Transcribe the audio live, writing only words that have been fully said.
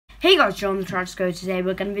Hey guys, Joe on the Track Go. Today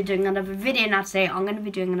we're going to be doing another video. Now today I'm going to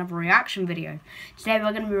be doing another reaction video. Today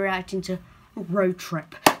we're going to be reacting to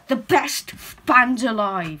Roadtrip, the best band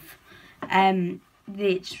alive.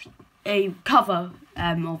 It's a cover,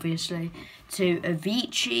 obviously, to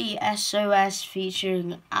Avicii, SOS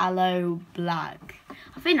featuring Aloe, Blacc.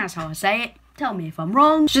 I think that's how I say it. Tell me if I'm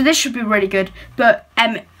wrong. So this should be really good. But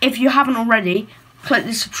if you haven't already, click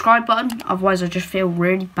the subscribe button. Otherwise I just feel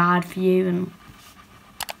really bad for you and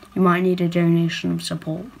you might need a donation of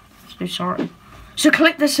support. So sorry. So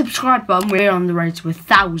click the subscribe button. We're on the road to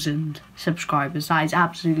 1,000 subscribers. That is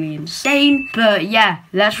absolutely insane. But yeah,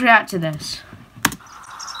 let's react to this.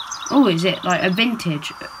 Oh, is it like a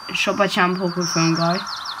vintage shot by Champ with phone guy?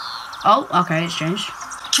 Oh, okay, it's changed.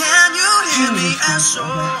 Can you hear me? SOS.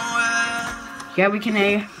 Yeah, we can hear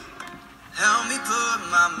you. Help me put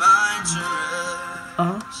my mind to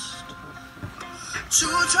rest. 2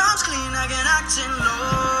 times clean, I get acting low.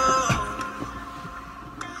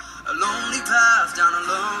 A lonely path down a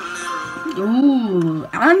lonely road. Ooh,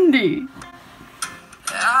 Andy.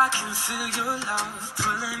 I can feel your love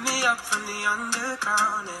pulling me up from the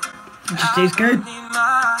underground. It just tastes good.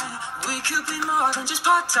 We could be more than just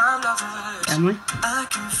part-time lovers. Can we? I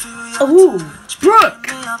can feel your Oh, Brooke,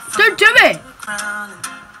 don't do it.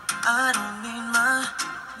 I don't need my.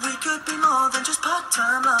 We could be more than just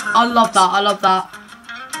part-time lovers. I love that. I love that.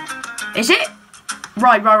 Is it?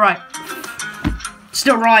 Right.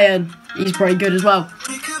 Still Ryan. He's pretty good as well.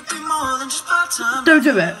 We could be more than just part-time. Don't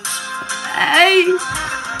do it. Hey.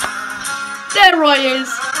 There Roy is.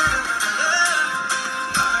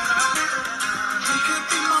 We could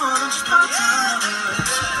be more than just part-time lovers.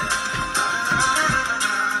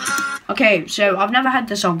 Okay, so I've never had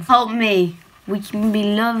the song. Help me. We can be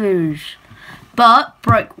lovers. But,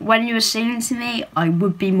 Brooke, when you were singing to me, I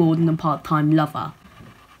would be more than a part-time lover.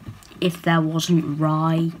 If there wasn't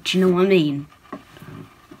Rye. Do you know what I mean?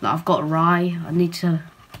 Like, I've got Rye. I need to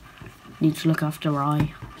look after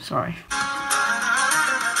Rye. Sorry.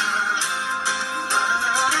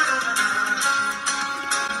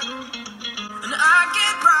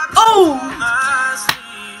 Oh!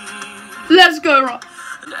 Let's go, Rye.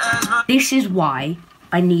 This is why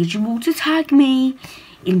I need you all to tag me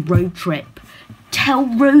in Roadtrip. Tell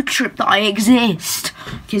Roadtrip that I exist.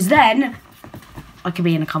 Because then I could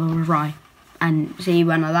be in a cover with Rye. And see, you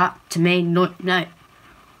went like that to me. No.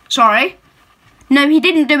 Sorry. No, he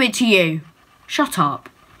didn't do it to you. Shut up.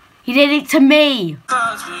 He did it to me.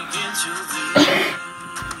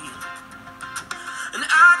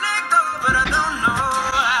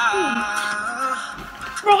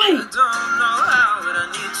 Right.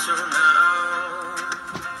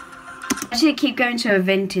 I should keep going to a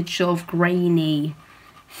vintage sort of grainy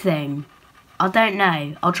thing. I don't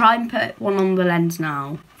know. I'll try and put one on the lens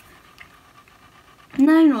now.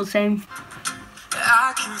 No, not the same.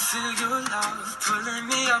 I can feel your love pulling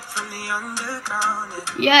me up from the underground.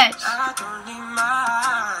 Yes. I don't need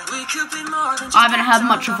my. We could be more than. I haven't heard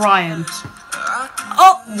much of Ryan.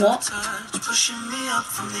 Oh, what? Pushing me up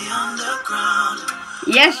from the underground.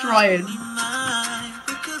 Yes, Ryan.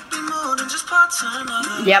 We could be more than just part-time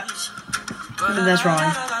lovers. Yep. That's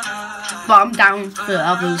Ryan. But I'm down for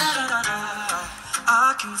others.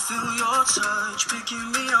 I can feel your touch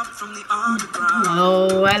picking me up from the underground.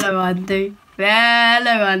 Oh, hello, Andy.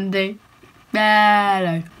 Hello, Andy.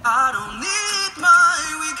 Hello. I don't need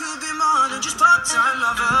mine. We could be more than just part-time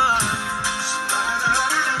lovers.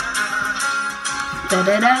 Da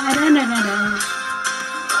da da da da da da.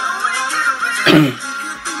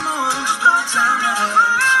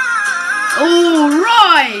 All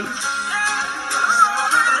right.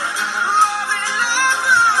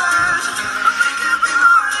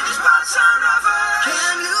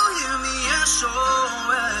 Can you hear me?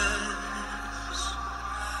 SOS.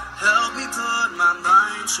 Help me put my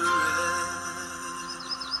mind to rest.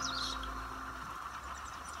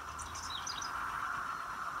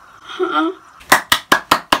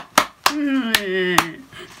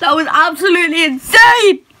 That was absolutely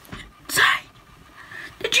insane.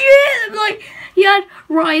 Did you hear them? Like, he had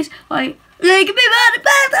Rise, like, they can be mad at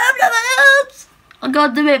hurts. I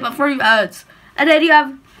can't do it, my throat hurts. And then you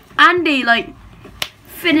have Andy, like,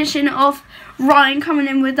 finishing it off. Ryan coming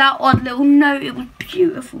in with that odd little note. It was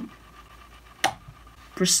beautiful.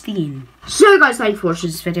 Pristine. So guys, thank you for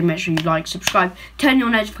watching this video. Make sure you like, subscribe, turn your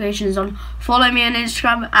notifications on. Follow me on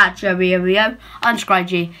Instagram at Joeyoeyo. Unsubscribe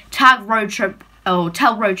G. Tag Roadtrip, or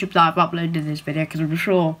tell Roadtrip that I've uploaded this video, because I'm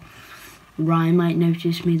sure Ryan might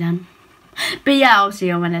notice me then. But yeah, I'll see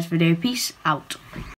you on my next video. Peace out.